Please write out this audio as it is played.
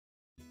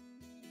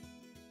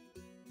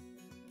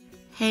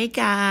Hey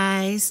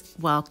guys,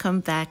 welcome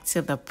back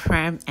to the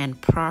Prem and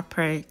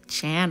Proper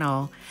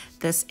channel.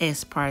 This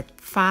is part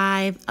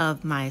 5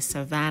 of my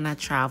Savannah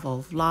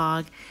travel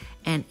vlog,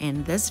 and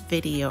in this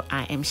video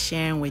I am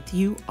sharing with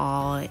you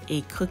all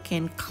a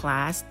cooking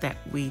class that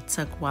we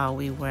took while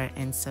we were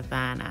in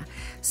Savannah.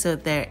 So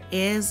there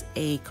is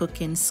a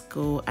cooking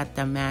school at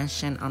the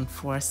mansion on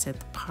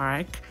Forsyth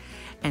Park,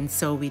 and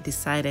so we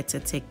decided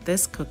to take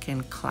this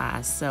cooking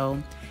class.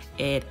 So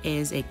it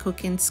is a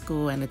cooking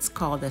school and it's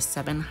called the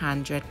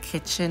 700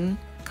 Kitchen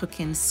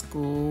Cooking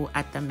School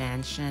at the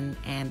mansion,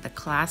 and the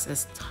class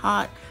is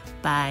taught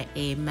by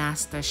a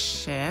master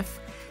chef.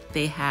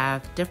 They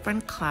have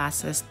different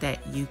classes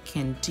that you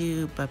can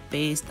do, but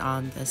based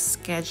on the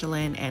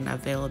scheduling and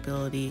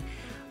availability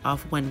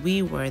of when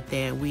we were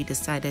there, we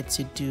decided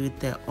to do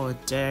the hors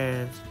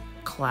d'oeuvre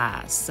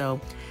class. So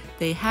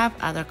they have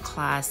other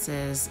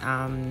classes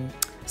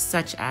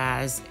such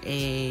as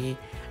an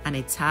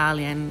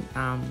Italian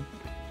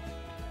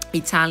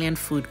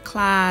food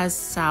class,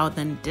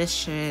 Southern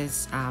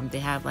dishes. They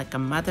have like a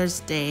Mother's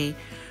Day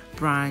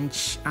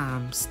brunch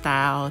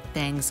style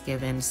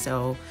Thanksgiving.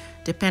 So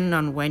depending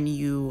on when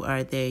you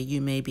are there, you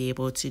may be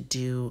able to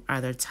do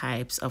other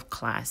types of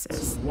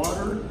classes.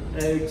 Water,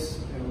 eggs,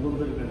 and a little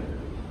bit of vinegar.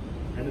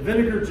 And the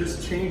vinegar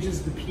just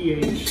changes the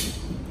pH,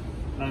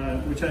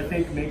 which I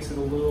think makes it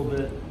a little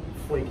bit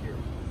flakier.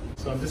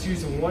 So I'm just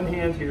using one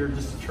hand here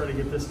just to try to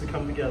get this to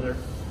come together.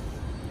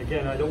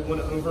 Again, I don't want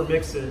to over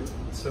mix it,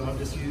 so I'm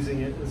just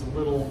using it as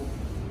little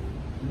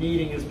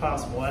kneading as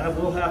possible. I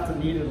will have to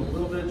knead it a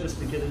little bit just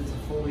to get it to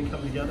fully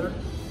come together.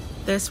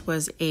 This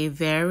was a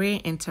very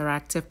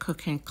interactive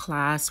cooking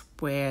class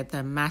where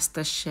the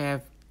master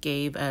chef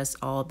gave us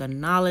all the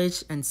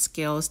knowledge and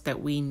skills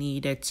that we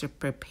needed to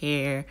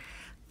prepare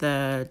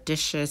the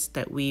dishes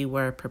that we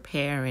were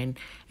preparing.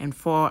 And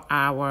for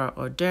our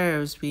hors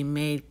d'oeuvres, we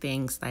made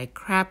things like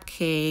crab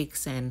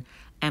cakes and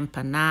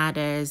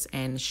empanadas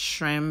and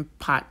shrimp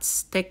pot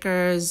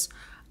stickers,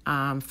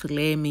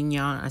 FILET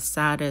MIGNON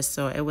ASADA.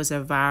 So it was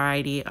a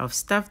variety of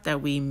stuff that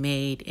we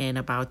made in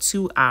about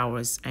 2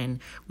 hours,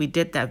 and we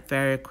did that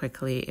very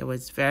quickly. It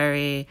was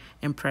very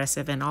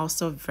impressive and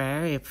also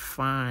very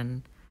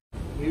fun.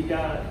 We've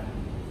got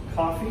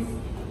coffee,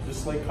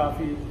 just like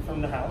coffee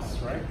from the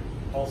house, right?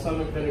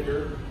 Balsamic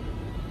vinegar,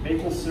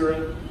 maple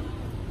syrup,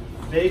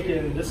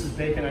 bacon. This is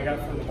bacon I got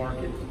from the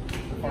market,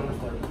 the farmer's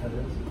market, that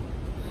is.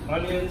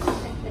 Onions.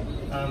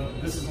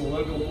 This is a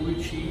local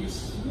blue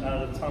cheese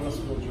out of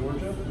Thomasville,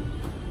 Georgia,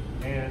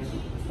 and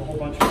a whole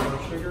bunch of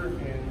brown sugar,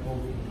 and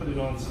we'll put it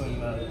on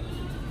some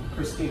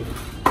Christine.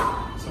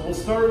 So we'll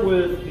start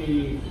with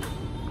the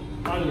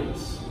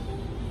onions.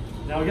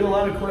 Now I get a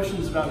lot of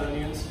questions about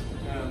onions,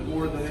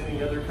 more than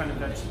any other kind of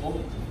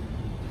vegetable.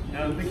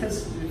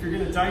 Because if you're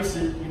going to dice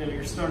it,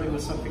 you're starting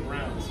with something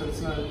round, so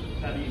it's not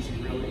that easy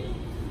really.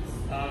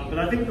 But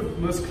I think the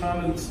most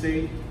common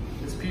mistake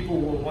is people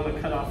will want to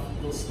cut off,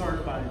 they'll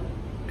start by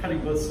cutting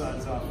both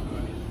sides off of the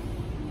onion.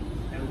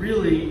 And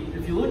really,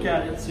 if you look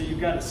at it, so you've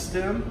got a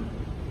stem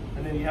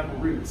and then you have a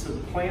root. So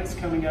the plant's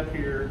coming up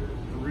here,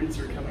 the roots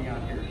are coming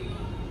out here.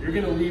 You're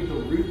going to leave the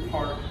root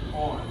part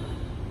on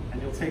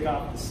and you'll take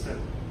off the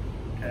stem,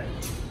 okay?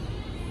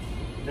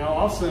 Now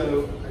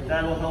also,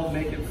 that'll help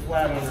make it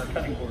flat on our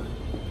cutting board.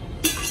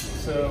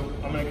 So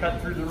I'm going to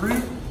cut through the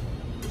root.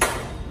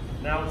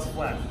 Now it's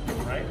flat,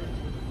 right?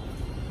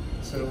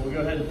 So we'll go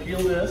ahead and peel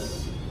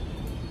this.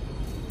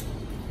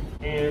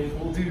 And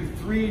we'll do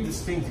 3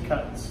 distinct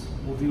cuts.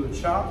 We'll do a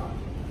chop.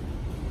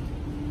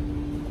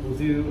 We'll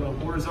do a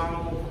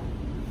horizontal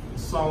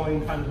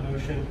sawing kind of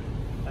motion.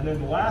 And then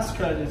the last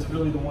cut is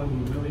really the one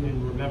you really need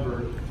to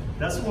remember.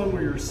 That's the one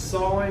where you're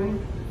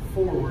sawing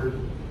forward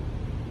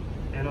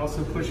and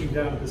also pushing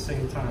down at the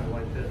same time,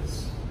 like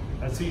this.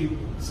 I see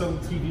some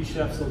TV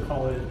chefs will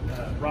call it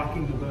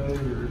rocking the boat,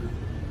 or,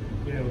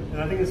 and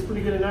I think it's a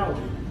pretty good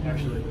analogy,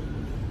 actually.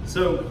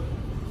 So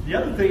the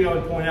other thing I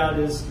would point out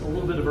is a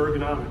little bit of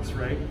ergonomics,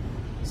 right?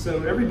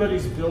 So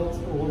everybody's built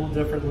a little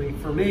differently.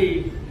 For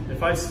me,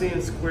 if I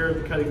stand square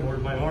at the cutting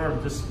board, my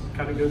arm just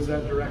kind of goes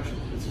that direction.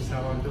 This is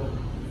how I'm built.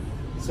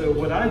 So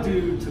what I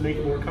do to make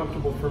it more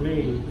comfortable for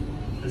me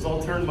is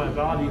I'll turn my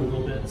body a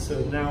little bit, so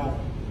now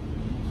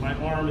my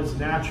arm is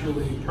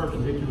naturally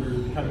perpendicular to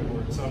the cutting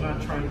board. So I'm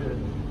not trying to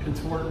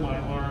contort my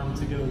arm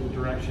to go in the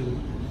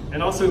direction.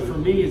 And also for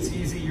me, it's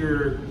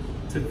easier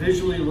to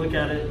visually look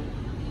at it,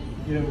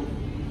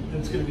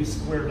 it's going to be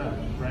squared up,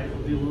 right? It'll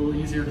be a little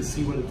easier to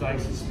see what a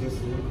dice is supposed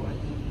to look like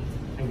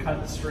and cut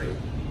it straight.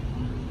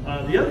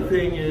 The other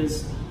thing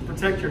is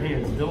protect your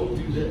hands. Don't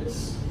do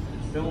this.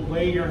 Don't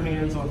lay your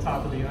hands on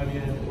top of the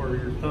onion or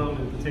your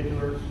thumb in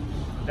particular.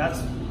 That's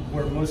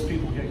where most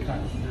people get cut,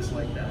 just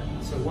like that.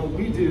 So what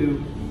we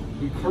do,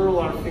 we curl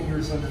our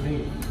fingers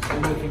underneath. I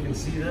don't know if you can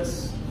see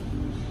this.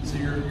 So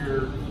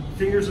your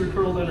fingers are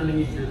curled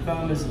underneath, your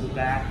thumb is in the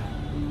back,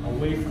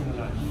 away from the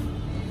knife.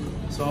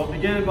 So I'll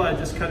begin by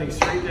just cutting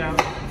straight down.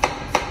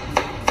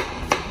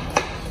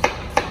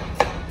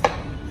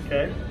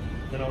 Okay,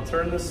 then I'll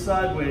turn this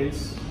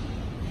sideways.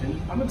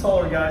 And I'm a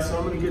taller guy, so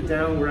I'm gonna get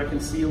down where I can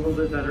see a little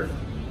bit better.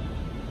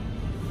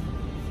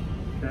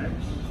 Okay.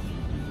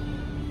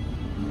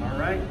 All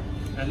right.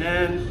 And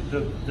then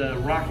the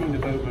rocking the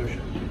boat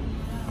motion.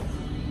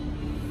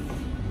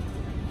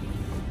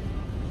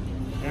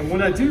 And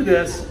when I do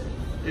this,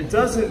 it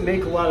doesn't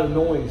make a lot of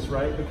noise,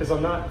 right? Because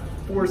I'm not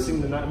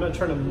forcing the knife. I'm not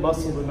trying to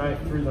muscle the knife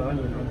through the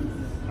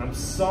onion. I'm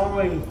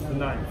sawing the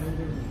knife.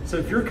 So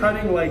if you're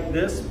cutting like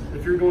this,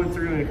 if you're going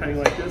through and cutting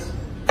like this,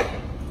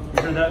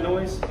 you hear that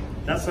noise?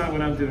 That's not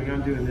what I'm doing.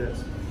 I'm doing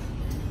this.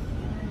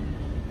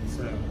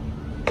 So,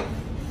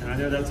 and I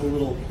know that's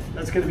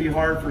going to be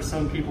hard for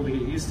some people to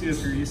get used to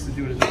if you're used to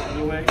doing it the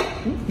other way.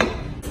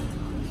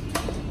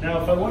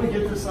 Now, if I want to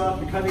get this off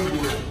the cutting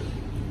board,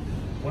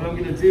 what I'm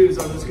going to do is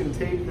I'm just going to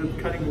take the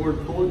cutting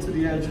board, pull it to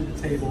the edge of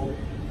the table,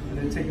 and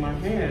then take my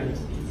hand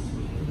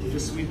and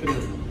just sweep it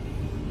in.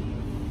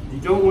 You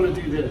don't want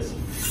to do this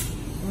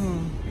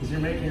because you're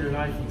making your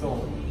knife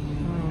dull.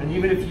 And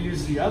even if you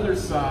use the other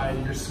side,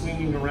 you're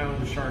swinging around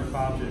the sharp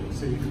object.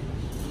 So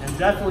and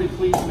definitely,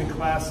 please, in the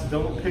class,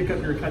 don't pick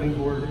up your cutting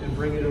board and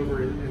bring it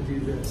over and do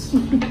this.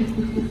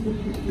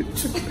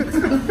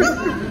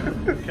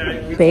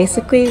 Okay.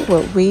 Basically,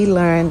 what we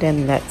learned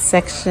in that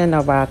section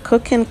of our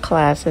cooking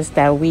class is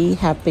that we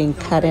have been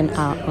cutting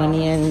our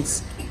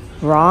onions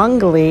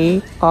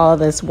wrongly all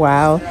this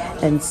while,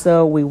 and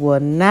so we will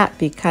not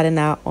be cutting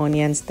our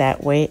onions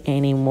that way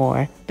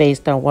anymore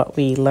based on what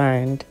we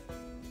learned.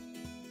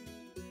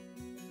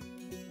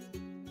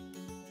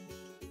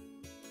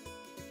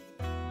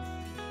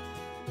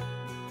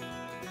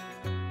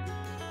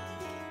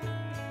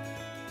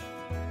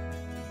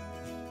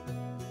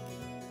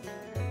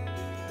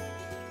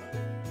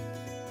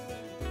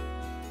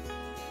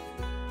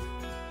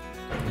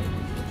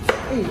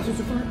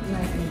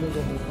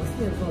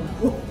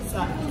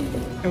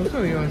 I'm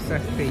sorry, on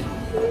Saturday.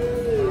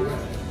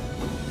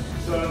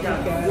 So I've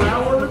got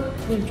flour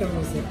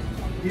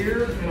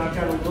here, and I've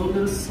got a little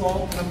bit of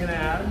salt that I'm going to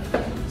add.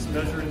 Just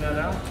measuring that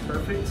out.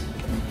 Perfect.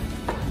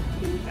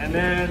 And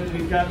then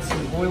we've got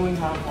some boiling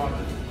hot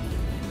water.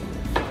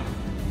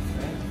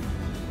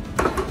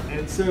 Okay.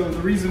 And so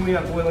the reason we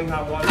have boiling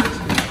hot water is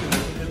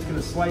because it's going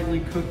to slightly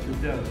cook your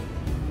dough.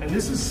 And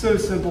this is so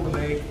simple to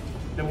make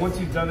that once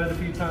you've done it a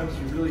few times,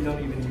 you really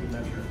don't even need to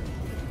measure it.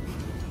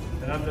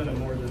 And I've done it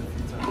more than a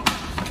few times.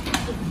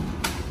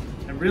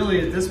 And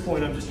really, at this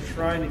point, I'm just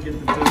trying to get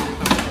the dough to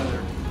come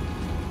together.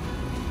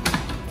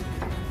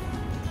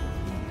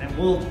 And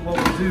what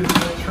we'll do is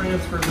we'll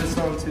transfer this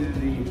onto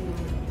the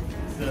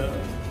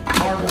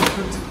marble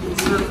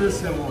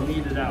surface, and we'll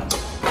knead it out.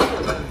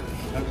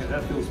 Okay,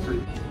 that feels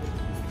pretty.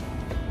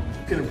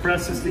 Gonna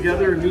press this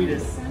together and knead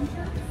it. It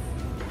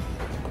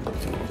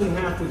doesn't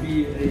have to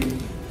be a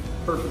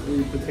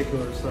perfectly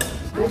particular size.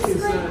 Baking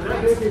soda,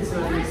 that baking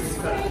soda is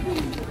special.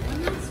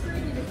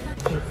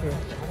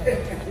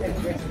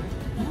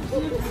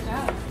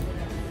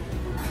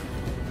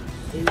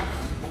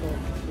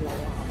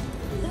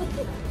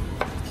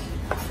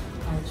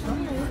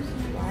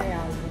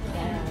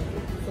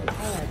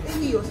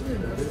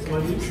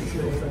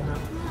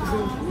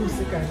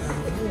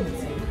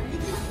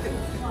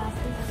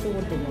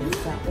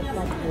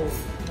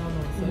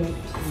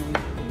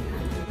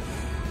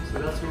 So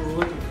that's what we're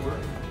looking for.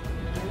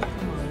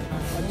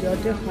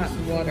 Georgia hot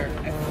water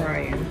and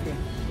frying.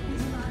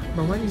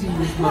 But when did you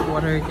use hot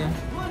water again?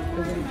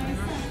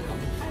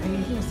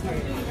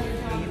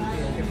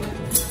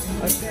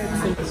 This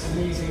is an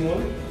easy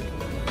one.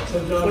 So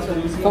John's an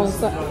easy one.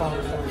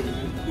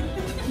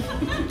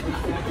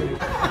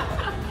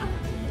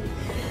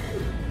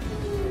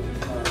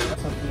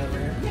 Something over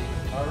here.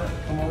 All right,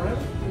 come on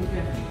around.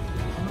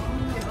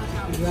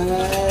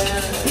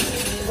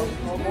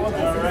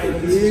 All right,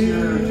 this is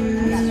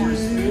your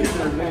spoon.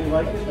 Everybody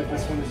like it, but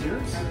this one is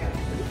yours.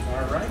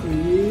 All right.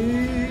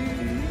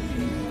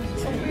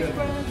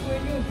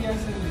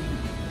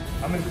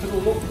 I'm going to put a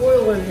little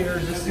foil in here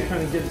just to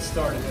kind of get it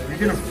started. We're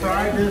going to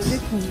fry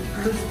this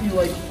crispy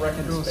like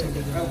breakfast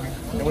bacon.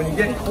 And when you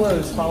get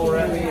close, holler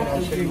at me and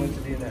I'll show you what to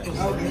do next.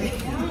 Okay.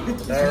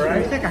 All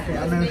right?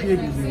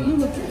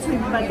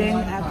 But then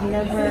I've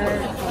never,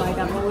 like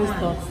I've always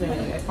thought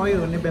that. Oh, you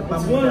never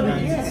It's one of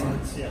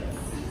these. Yeah.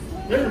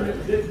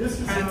 This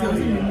is how one of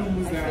the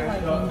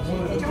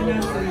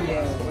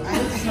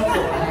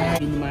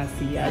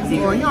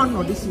Oh,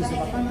 no, this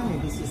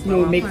is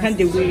No, make kind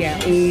of way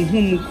out. I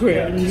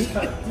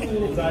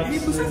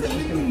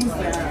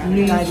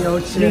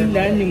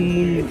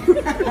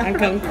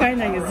can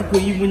find a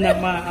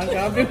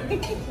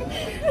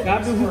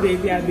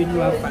baby. I've been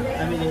rough. I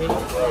mean, what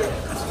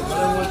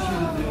I want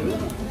you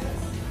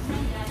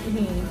to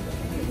do.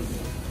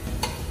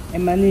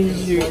 And manage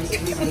you.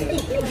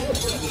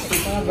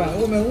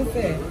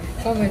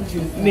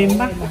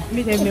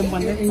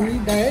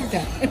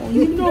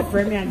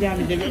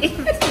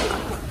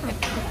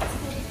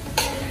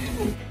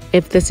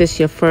 If this is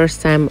your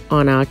first time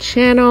on our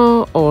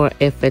channel, or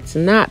if it's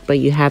not but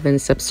you haven't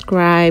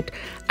subscribed,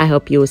 I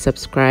hope you will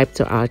subscribe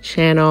to our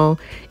channel.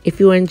 If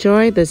you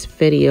enjoyed this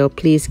video,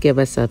 please give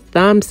us a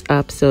thumbs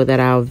up so that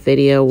our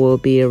video will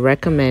be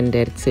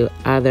recommended to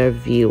other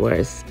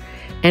viewers.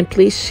 And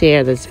please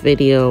share this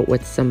video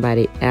with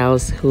somebody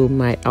else who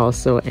might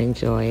also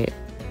enjoy it.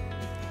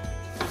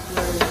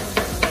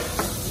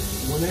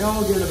 When they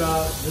all get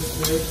about this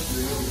big,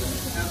 you're gonna be good.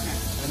 Okay.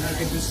 And then you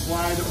can just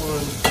slide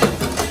on,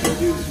 what you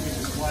do is you can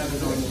just slide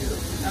it on here.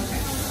 Okay,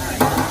 all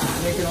right.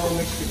 Make it all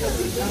mix together.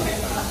 Okay,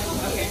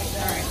 okay,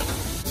 all right.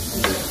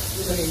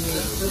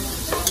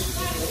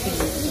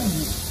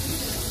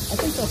 I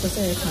think so.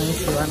 Say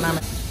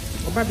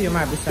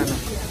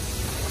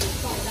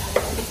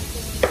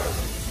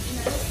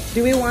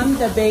do we want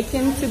the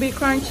bacon to be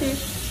crunchy?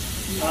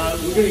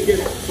 We're going to get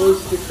it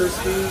close to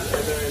crispy, and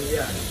then,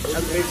 yeah,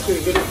 it's going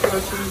to get it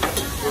crunchy.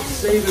 We're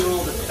saving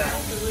all the fat.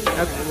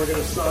 Okay. And we're going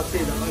to saute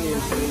the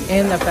onions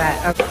In the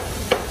fat. Okay.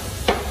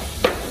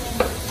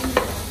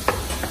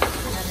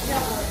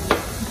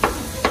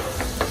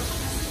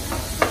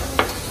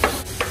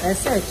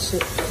 That's a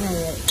chip.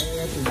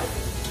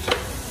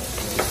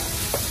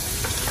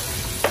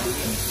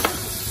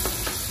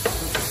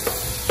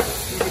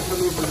 You can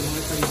come over to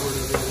my cutting board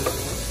over there.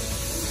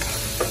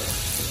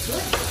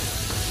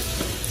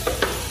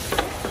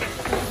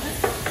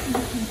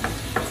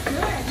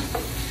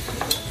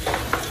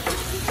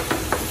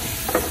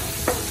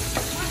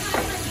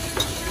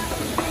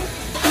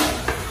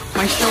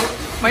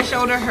 My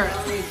shoulder hurts.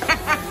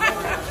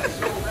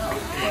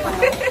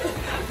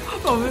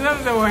 Oh,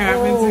 that's not what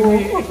happened to me.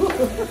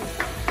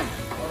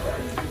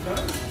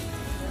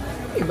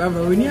 Hey, Baba,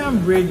 we need some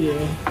bread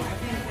here.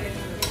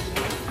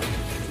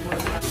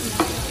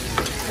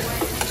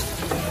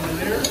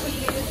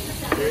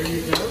 There you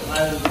go.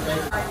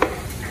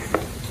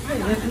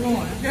 There's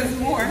more. There's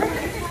more.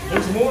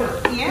 There's more.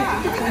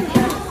 Yeah.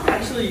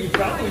 Actually, you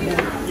probably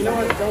won't. You know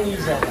what? Don't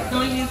use all that.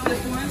 Don't use this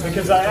one?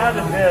 Because I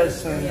added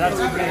this, and that's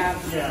a big,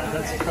 yeah,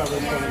 that's probably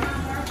funny.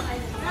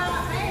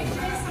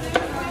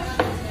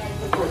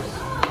 Of course.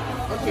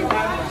 Okay,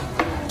 Baba.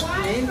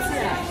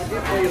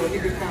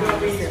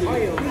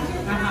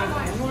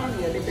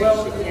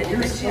 Well,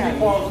 here's some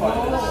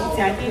qualifiers.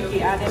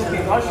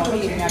 The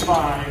mushrooms you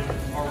buy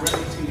are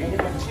ready to eat.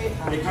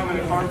 They come in a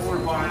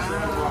cardboard box that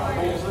have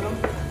holes in them.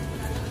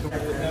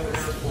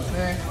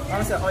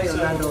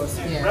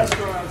 Yeah.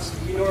 Restaurants,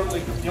 we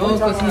normally. Oh,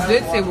 because he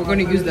did say we're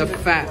going to use the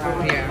fat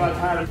on here.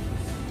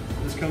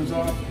 This comes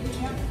off.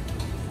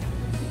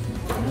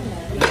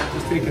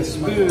 Just take a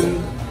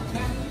spoon.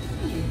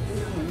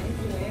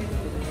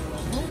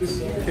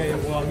 Okay,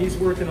 while he's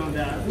working on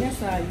that. Yes,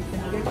 sir. You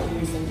can get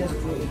these and just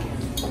do it again.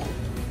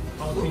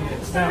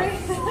 Jalapenos.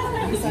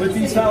 Now, with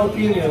these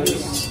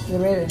jalapenos, You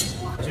ready?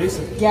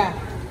 Jason. Yeah.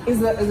 Is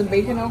the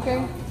bacon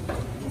okay?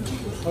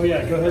 Oh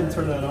yeah, go ahead and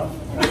turn that off.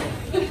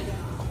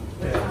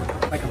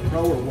 Yeah. Like a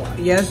pro or what?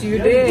 Yes, you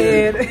Yeah,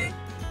 did. you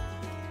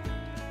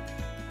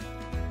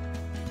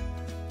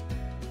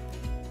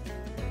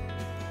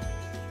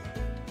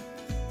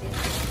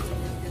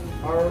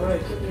All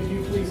right, could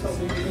you please help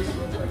me with this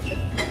real quick?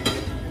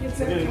 It's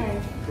okay.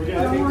 We're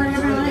gonna take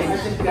this. I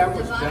think that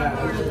was bad.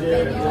 Yeah,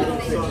 we're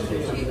gonna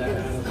saute that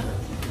out of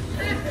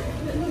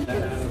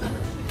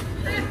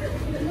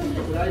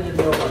But I didn't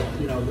know about,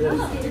 you know, this.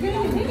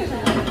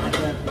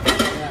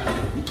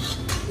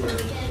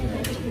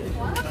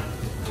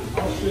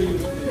 I'll show you.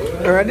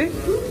 Ready?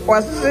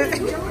 What's it?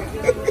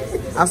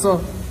 I saw.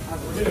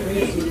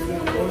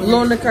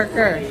 Lone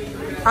Kaka.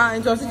 Ah,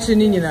 and just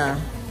chinning in there.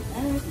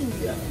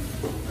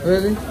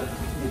 Really?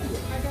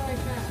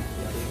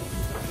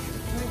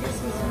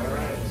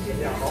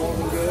 Yeah, all of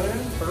them good.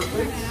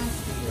 Perfect.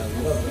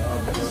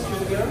 It's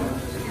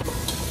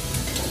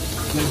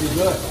gonna be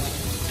good.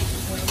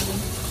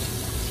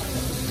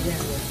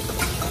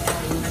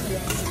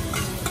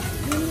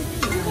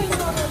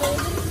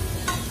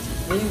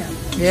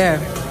 Yeah.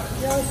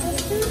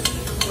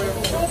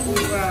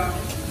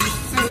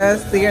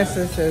 That's the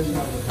sisters.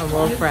 I'm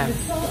all friends.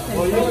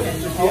 Well, you can,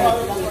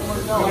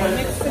 I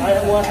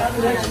have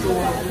an extra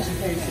one just in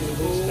case it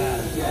looks bad.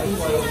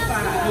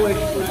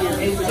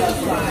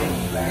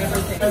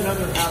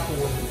 Another half of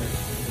one.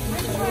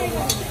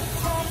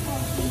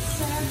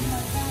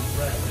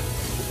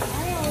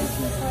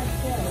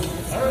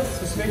 All right,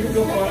 just make it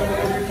go fine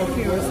whatever you're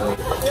comfortable with.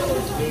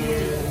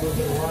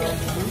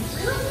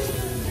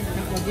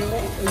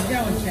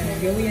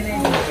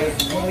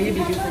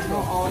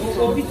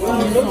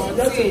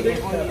 That's a big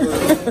pepper.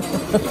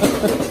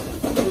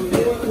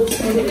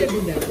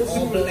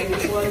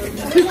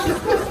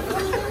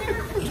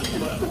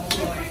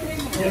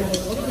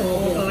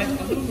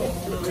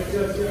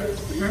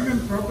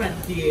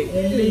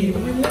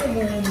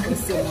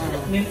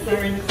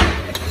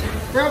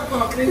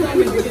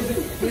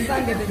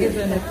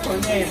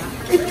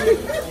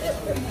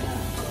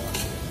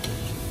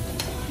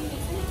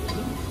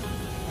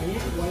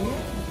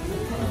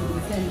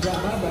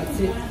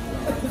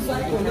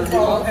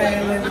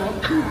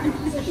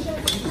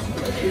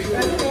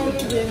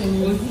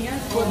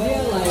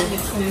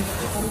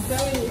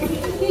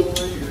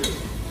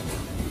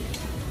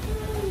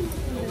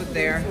 Over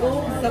there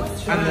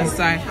on this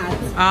side.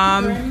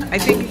 I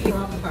think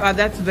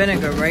that's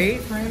vinegar, right?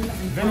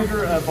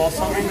 Vinegar,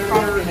 balsamic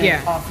vinegar, and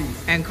Yeah. coffee.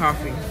 And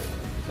coffee.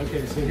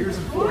 Okay, so here's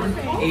a fork.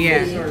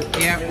 Yeah.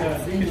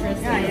 You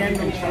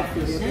can chop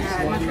this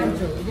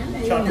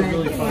slowly. Chop it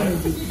really fine.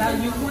 But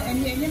you want and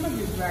you never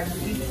be dry.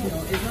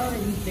 It's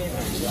already there.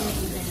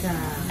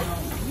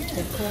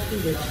 The coffee,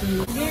 the tea.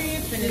 Very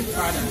finished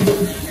product.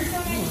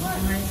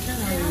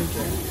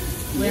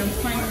 We're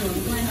fine.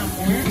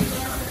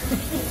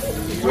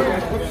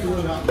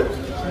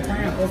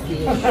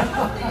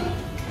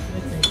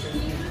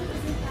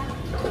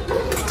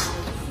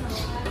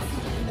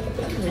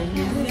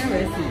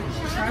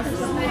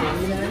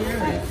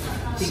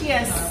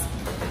 Cheers.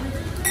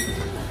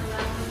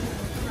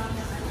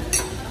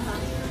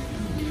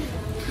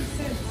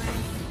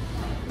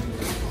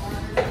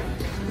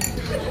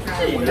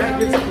 When that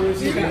gets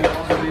close, you can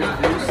also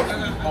reduce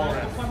and call it.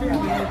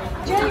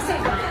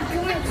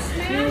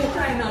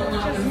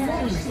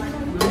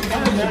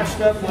 Kind of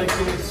mashed up like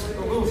this, a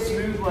little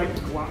smooth like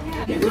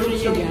guacamole. It really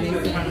should be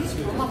kind of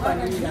smooth.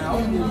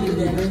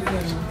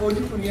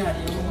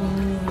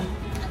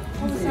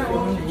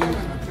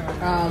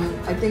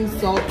 I think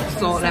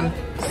salt and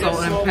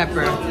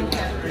pepper.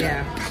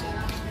 Yeah.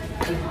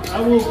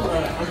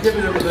 I'll give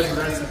everybody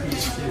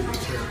recipes too.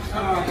 Sure.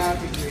 Oh,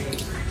 that'd be great.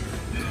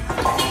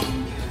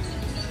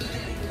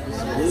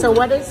 So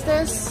what is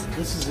this?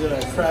 This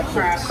is crab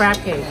cakes. Crab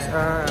cakes.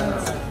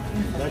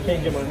 I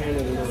can't get my hand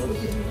in it.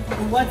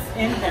 What's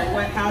in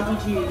there? How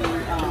did you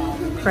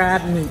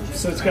Crab meat.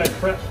 So it's got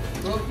crab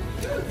meat.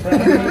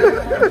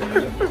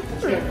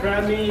 It's got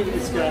crab meat.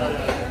 It's got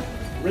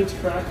Ritz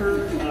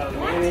cracker,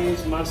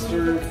 mayonnaise,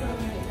 mustard,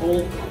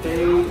 Old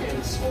Bay,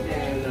 and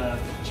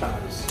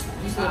chives.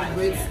 You said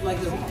Ritz, like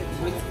the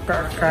Ritz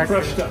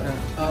Crushed up.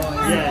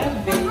 Yeah.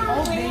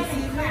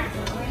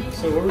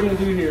 So what we're gonna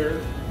do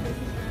here?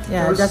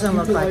 Yeah, first, it doesn't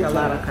look scoop it like a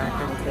lot that. of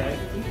crackers. Okay.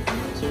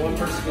 So one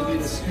person can be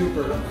the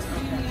scooper,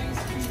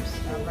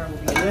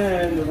 and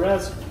then the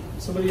rest,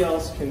 somebody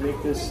else can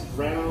make this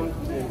round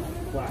and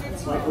flat.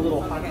 It's like a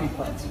little hockey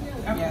putt.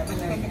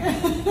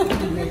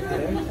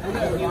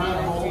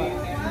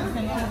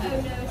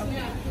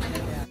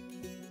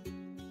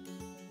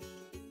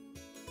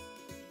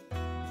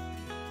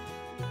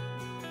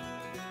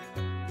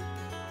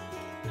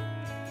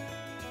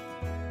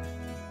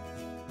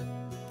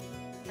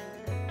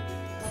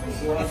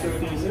 So I'll throw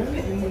these in.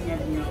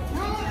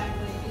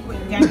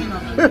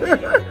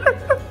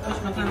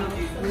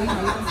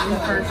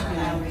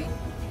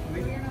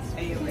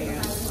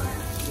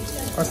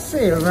 Or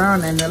say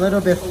round and a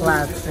little bit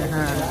flat.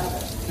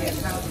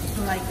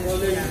 Well,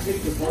 then you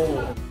take the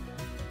bowl.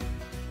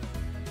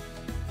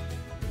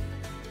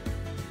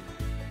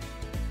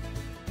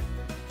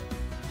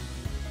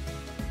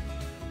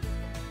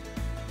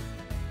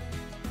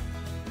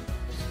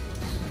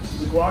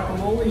 The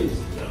guacamole is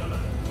done.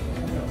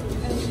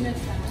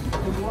 A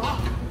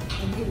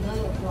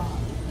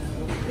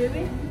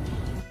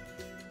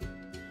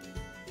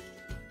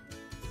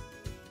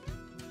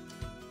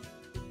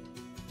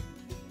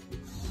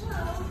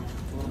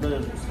little bit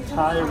of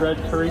Thai red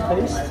curry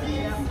paste,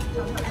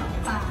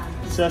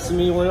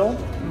 sesame oil,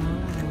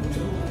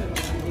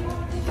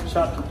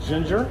 chopped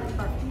ginger,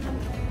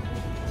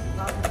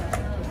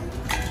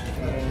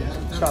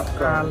 and chopped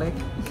garlic.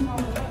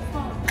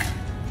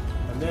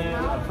 And then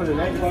I put an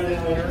egg white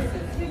in there.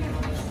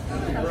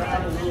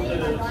 Grab a little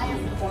bit of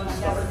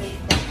cornstarch.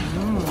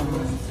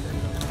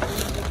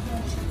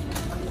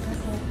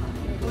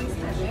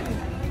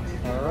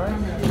 All right.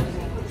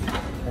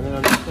 And then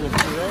I'm just going to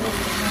puree.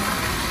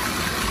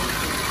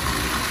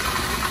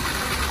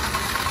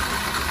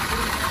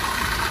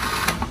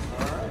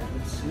 All right.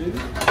 It's smooth.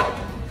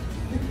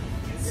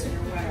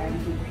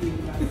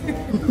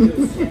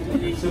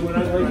 So what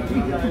I'd like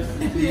you guys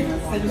to do,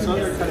 this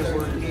other kind of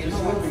work, is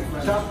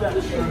just chop that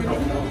shrimp up.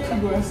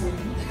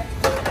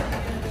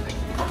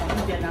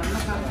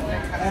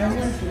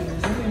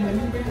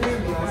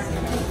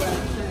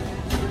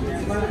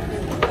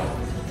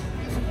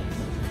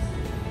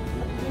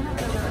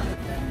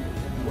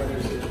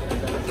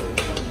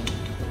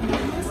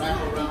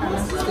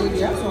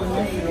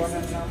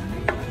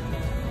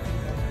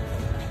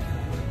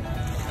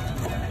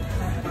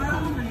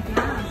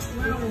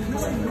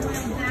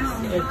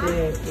 It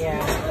did, yeah.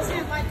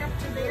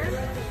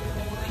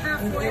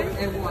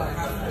 It was.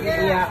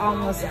 Yeah,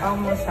 almost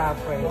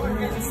halfway.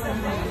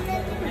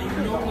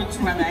 know which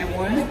one I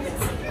want.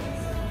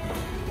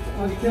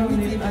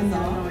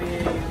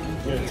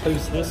 Yeah,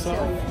 toast this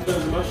up.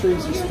 Those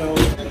mushrooms are spelled.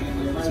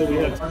 So we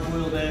have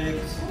hard-boiled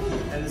eggs,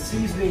 and the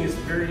seasoning is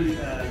very.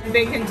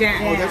 Bacon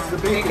down. Oh, that's the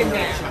bacon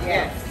down.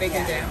 Yes,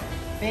 bacon down.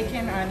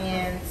 Bacon,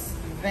 onions,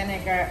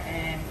 vinegar,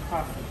 and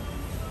coffee.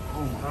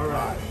 All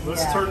right,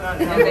 let's turn that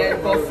down. And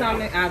then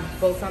balsamic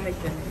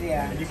vinegar.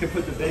 Yeah. And you can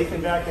put the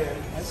bacon back in.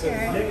 So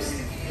mix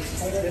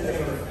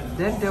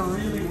They're doing.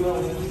 really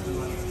well into the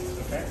money.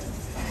 Okay.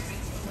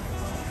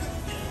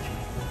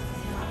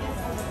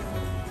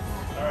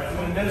 All right, I'm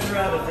going to measure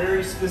out a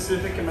very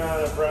specific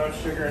amount of brown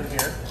sugar in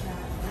here.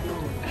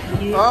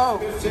 Oh.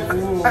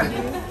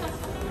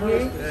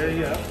 There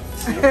you go.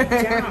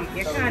 Jam.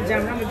 You can't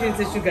jam. How much is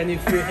the sugar in it?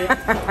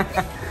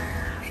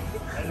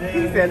 And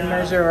He said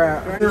measure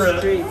out.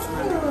 Streets,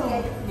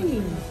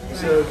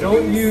 so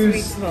don't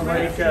use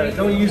like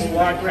don't use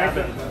log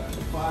cabin.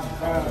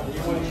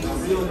 You want to use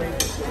real maple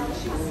syrup.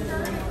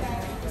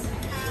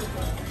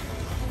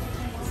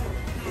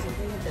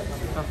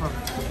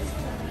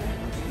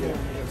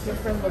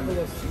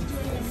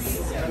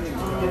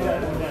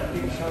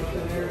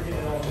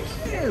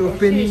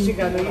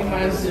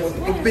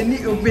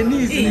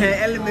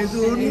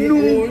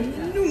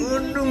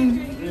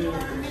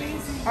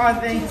 Oh,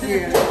 thank you.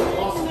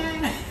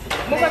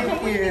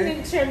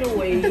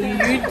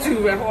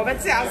 YouTuber, what I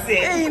say?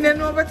 Hey, you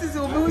know what is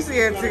Abuja?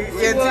 Yes,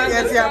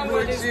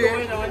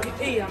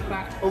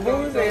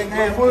 Abuja.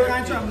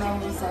 Abuja, I'm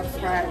not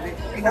subscribing.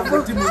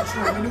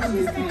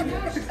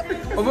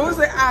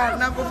 Abuja,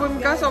 now go from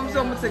Gassom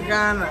to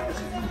Ghana.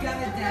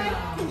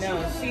 No,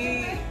 she.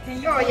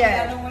 Oh,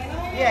 yeah.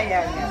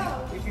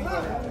 Yeah. You can go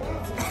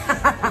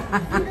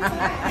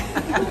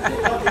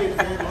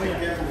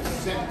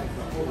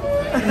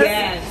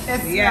Yes,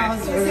 it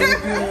smells really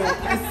good.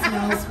 It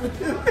smells really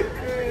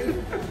good.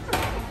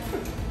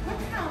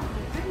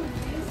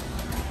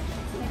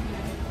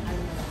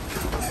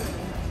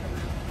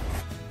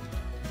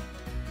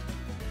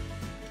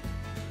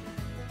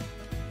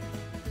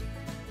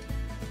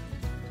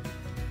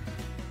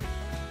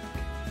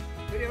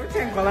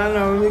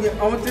 I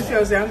want to show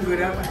you I'm good.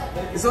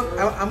 So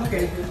I'm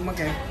okay. I'm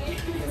okay.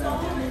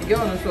 Get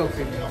on the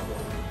sofa.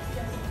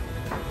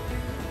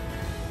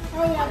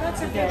 Oh yeah,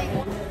 that's okay.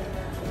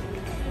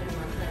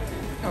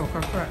 Oh,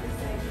 correct.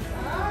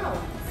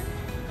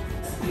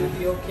 You'll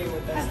be okay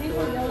with that.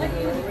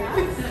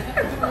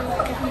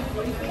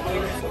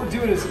 What we're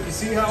doing is, if you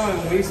see how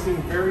I'm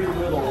wasting very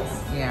little,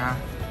 yeah,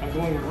 I'm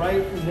going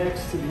right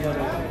next to the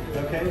other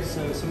thing. Okay,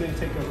 so somebody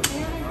take over.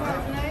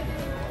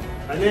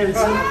 And then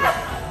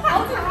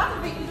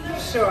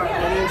sure.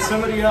 And then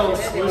somebody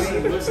else,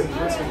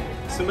 listen.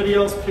 Somebody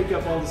else pick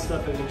up all the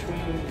stuff in between.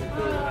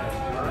 Alright?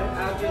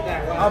 I'll do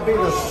that. I'll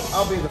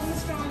be the.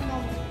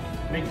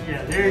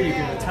 Yeah, there you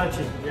go. Touch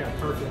it. Yeah,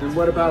 perfect. And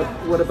what do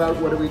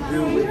we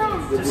do with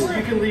Just,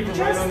 you can leave them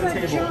right on the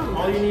table.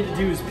 All you need to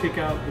do is pick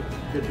out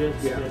the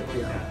bits. Yeah, that,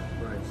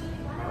 right.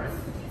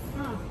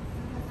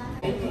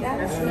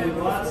 And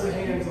lots of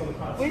hands on the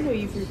pot. When do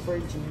you prefer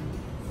June?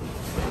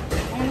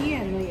 Oh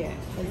yeah, no yeah.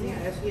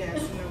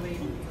 Yes, no way.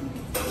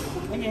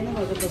 And you know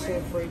what the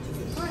share for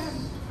June.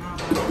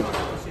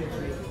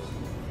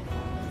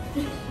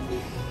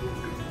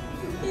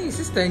 Hey,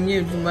 sister,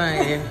 new to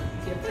my.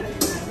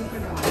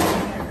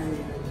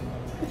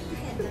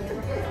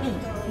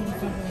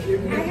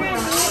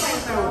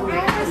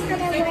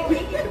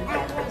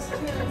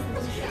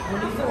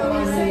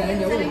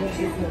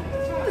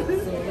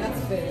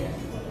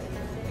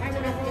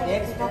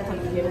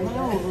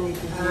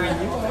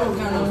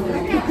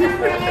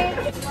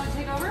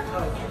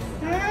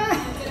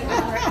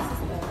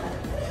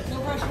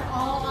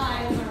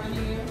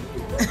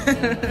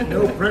 No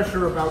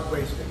pressure about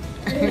wasting.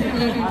 I'll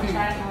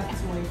try not to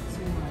waste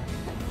too much.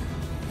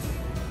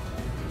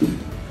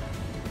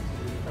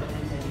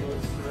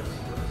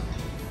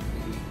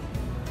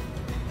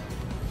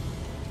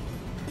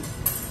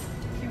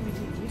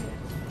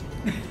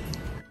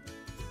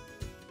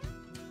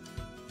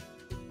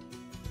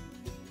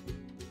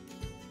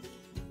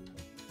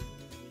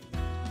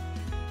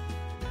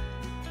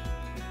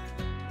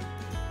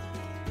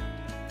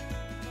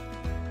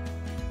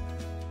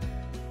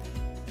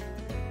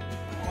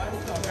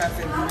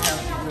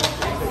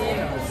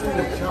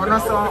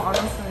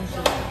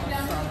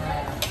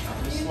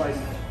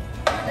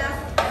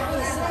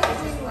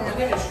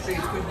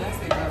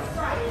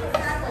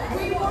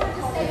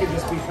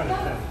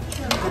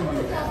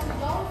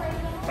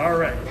 All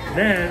right,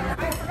 then.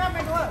 I forgot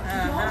my glove.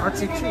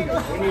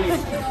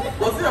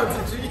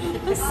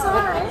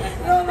 Sorry.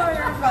 No,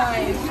 you're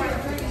fine.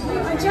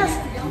 I just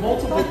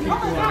Multiple people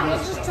on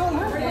this. just told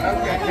her.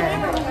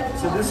 Okay.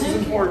 So this is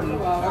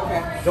important.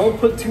 Okay. Don't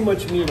put too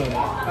much meat on it.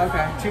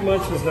 Okay. Too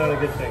much is not a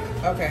good thing.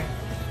 Okay.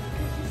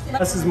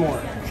 Less is more.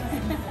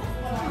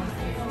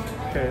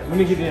 Okay, let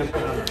me give you a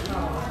empanada.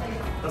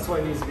 That's why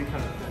it needs to be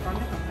kind of thin.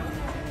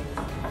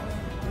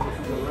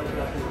 Go right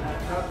back in that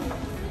cup.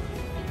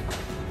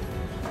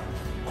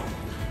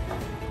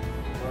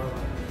 All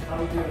right. How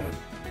are we doing?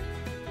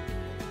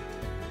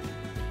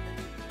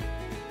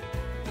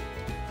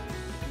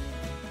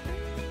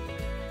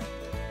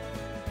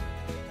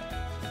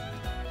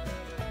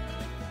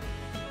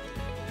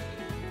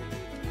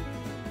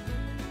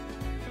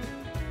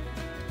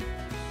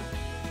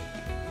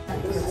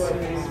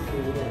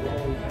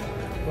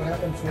 What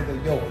happens with the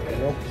yolk? The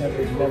yolk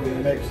never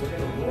makes it.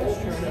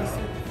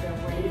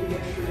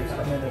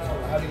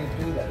 How do you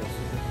do that?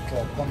 It's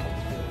all crumbled.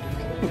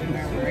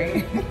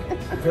 Right.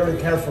 Very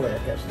carefully, I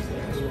guess, is the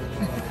answer.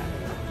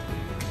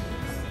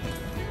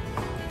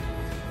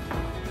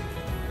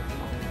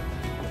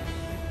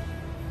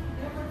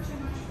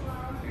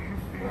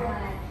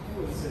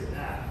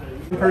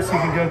 One person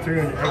can go through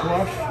an egg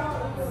wash,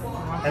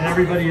 and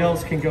everybody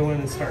else can go in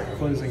and start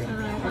closing them.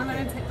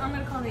 I'm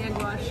gonna call the egg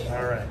wash.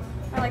 All right.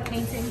 I like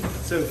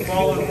So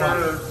follow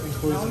her and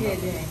close them up.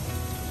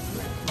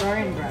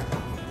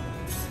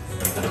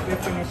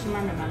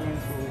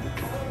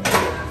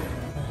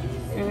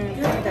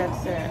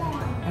 That's it.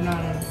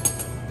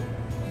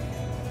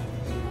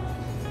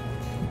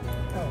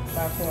 Oh,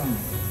 that's one.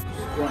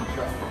 Brunch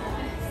up.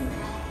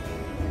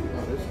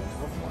 Oh, this is a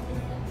tough one.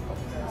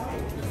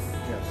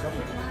 Yeah,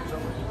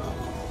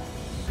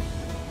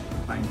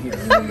 I'm here.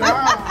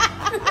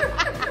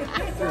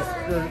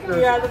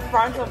 We are the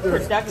front of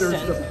production.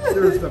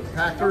 There's the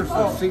packers,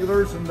 the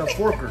sealers, and the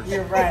forkers.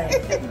 You're right.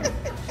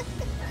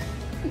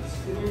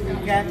 You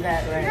got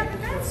that right. Yeah,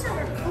 but that's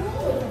sort of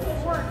cool.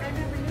 Fork. I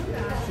never knew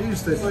that.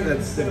 She's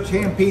the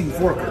champion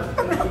forker.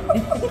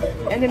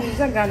 And then you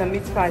got the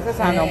meat spice. That's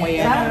not no way.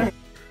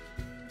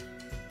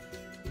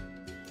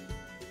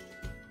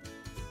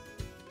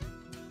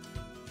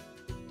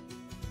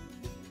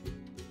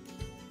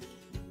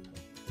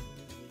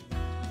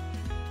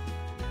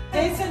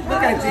 Jason,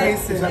 look at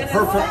Jason. Is that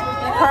perfect?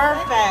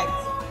 Perfect.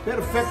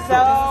 Perfect. So,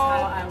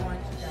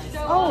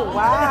 oh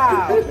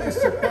wow. This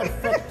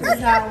is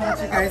how I want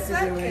you guys to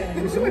do it.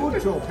 It's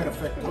mucho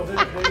perfecto. Well, the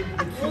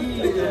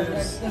key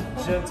is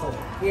gentle.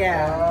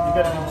 Yeah. You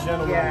gotta be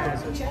gentle.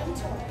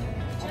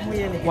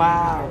 Yeah.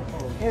 Wow.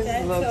 His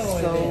looks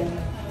so.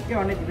 You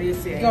don't need to be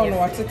serious. Don't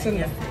watch it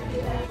tonight.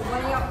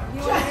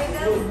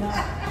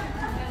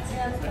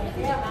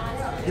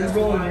 You're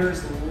rolling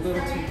yours a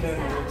little too thin,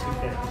 a little too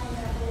thick.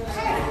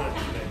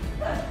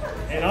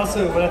 And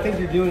also, what I think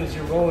you're doing is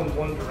you're rolling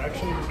one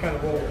direction. You kind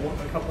of roll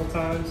a couple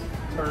times,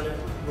 turn it,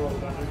 roll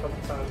another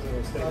couple times, and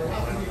it'll stay right.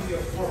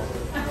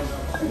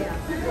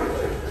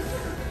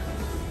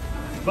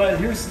 But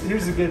here's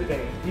the good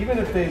thing. Even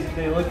if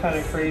they look kind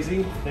of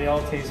crazy, they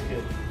all taste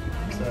good.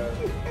 So.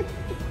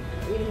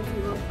 Even if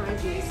you look fried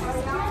juices.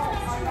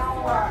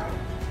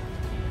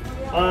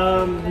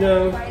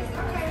 No.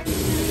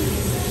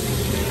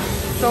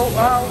 So,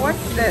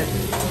 what's this?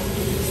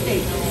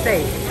 Steak.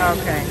 Steak.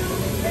 Okay.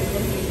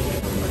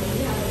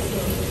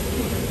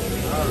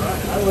 All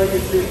right, I like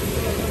it too.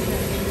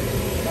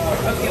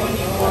 Okay, when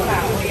you walk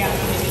out, what do you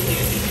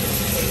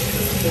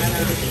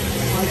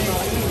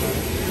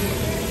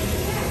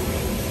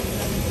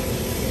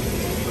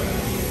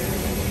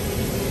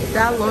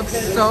That looks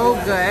so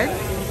good.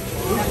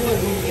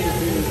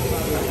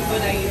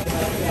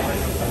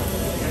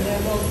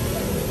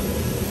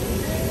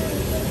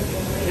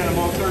 You got them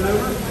all turned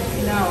over?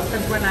 No,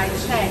 because when I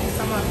checked,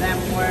 some of them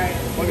were.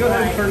 Well, go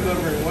ahead and turn them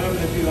over. And what I'm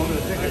going to do, I'm going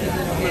to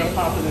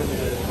pop it into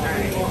this. All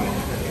right.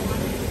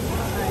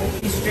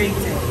 Straight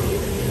in.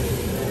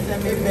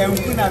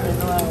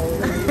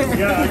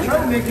 Yeah, I try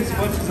to make as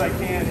much as I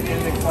can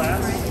in the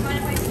class,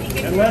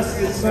 unless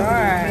it's something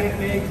you can't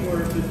make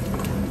or if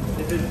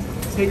it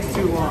takes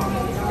too long.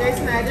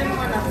 Jason, I didn't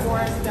want to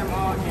force them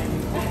all in.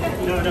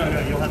 No,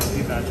 you'll have to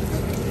do batches.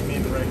 You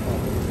made the right call.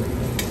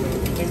 So if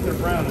you think they're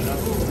brown enough,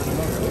 turn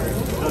them over.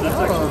 No,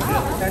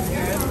 that's actually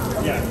good. That's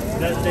good? Yeah,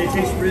 they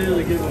taste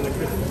really good when they're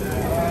cooked.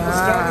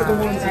 Start with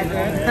the ones in the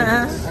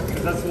edges,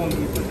 because that's the one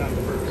we put down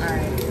first. All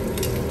right.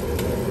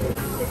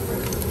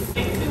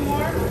 Two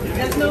more?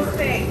 There's no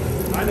space.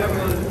 I know,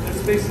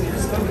 there's space in your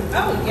stomach.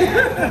 Oh,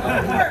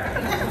 yeah.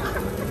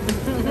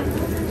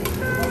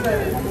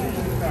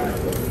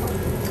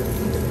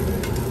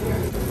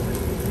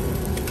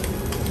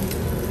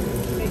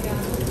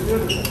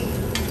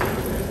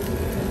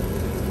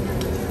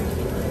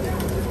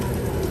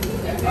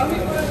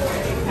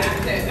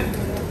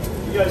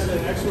 You guys did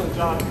an excellent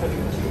job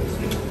cutting the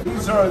cheese.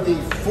 These are the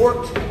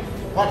forked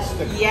hot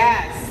sticks.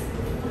 Yes.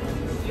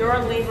 Your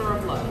labor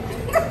of love.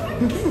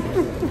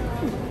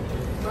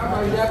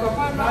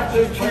 Not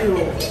just you. Or you,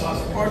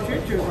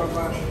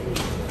 Papa.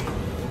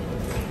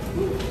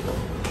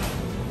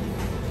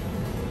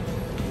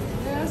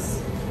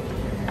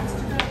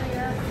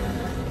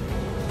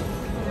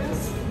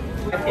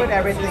 I put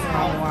everything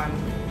on one.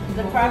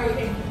 The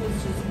property was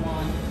just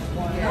one.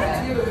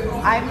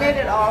 I made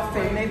it all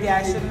fit. Maybe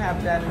I shouldn't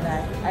have done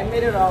that. I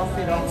made it all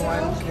fit on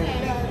one. It's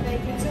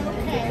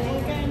okay.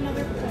 We'll get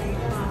another plate.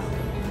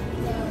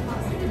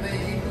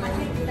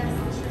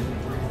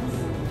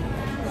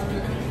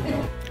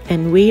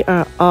 And we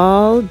are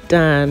all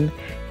done.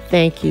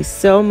 Thank you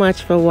so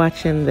much for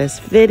watching this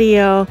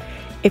video.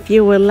 If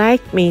you would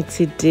like me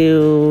to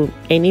do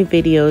any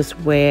videos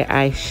where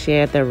I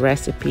share the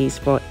recipes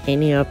for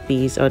any of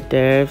these hors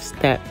d'oeuvres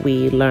that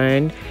we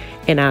learned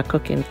in our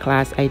cooking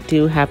class, I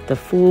do have the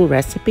full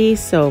recipes.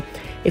 So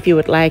if you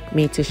would like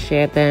me to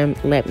share them,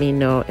 let me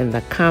know in the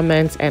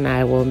comments and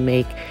I will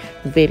make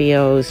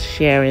videos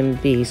sharing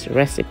these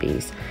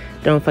recipes.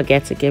 Don't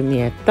forget to give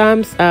me a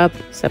thumbs up,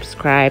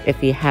 subscribe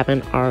if you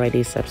haven't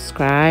already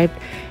subscribed,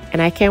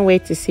 and I can't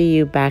wait to see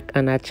you back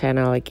on our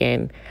channel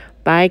again.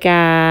 Bye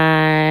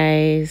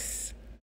guys.